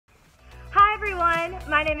everyone,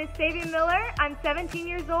 my name is Saviah Miller. I'm 17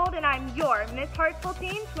 years old and I'm your Miss Hartsville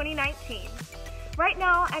Teen 2019. Right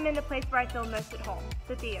now, I'm in the place where I feel most at home,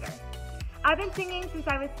 the theater. I've been singing since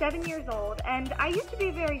I was 7 years old, and I used to be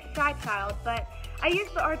a very shy child, but I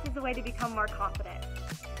used the arts as a way to become more confident.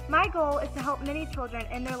 My goal is to help many children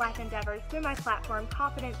in their life endeavors through my platform,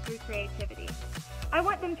 Confidence Through Creativity. I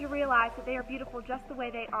want them to realize that they are beautiful just the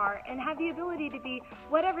way they are and have the ability to be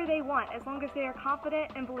whatever they want as long as they are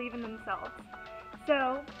confident and believe in themselves.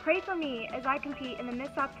 So, pray for me as I compete in the Miss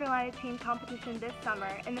South Carolina Teen Competition this summer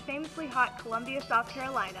in the famously hot Columbia, South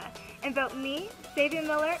Carolina, and vote me, Saviah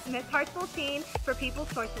Miller, Miss Hartsville Teen, for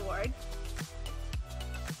People's Choice Awards.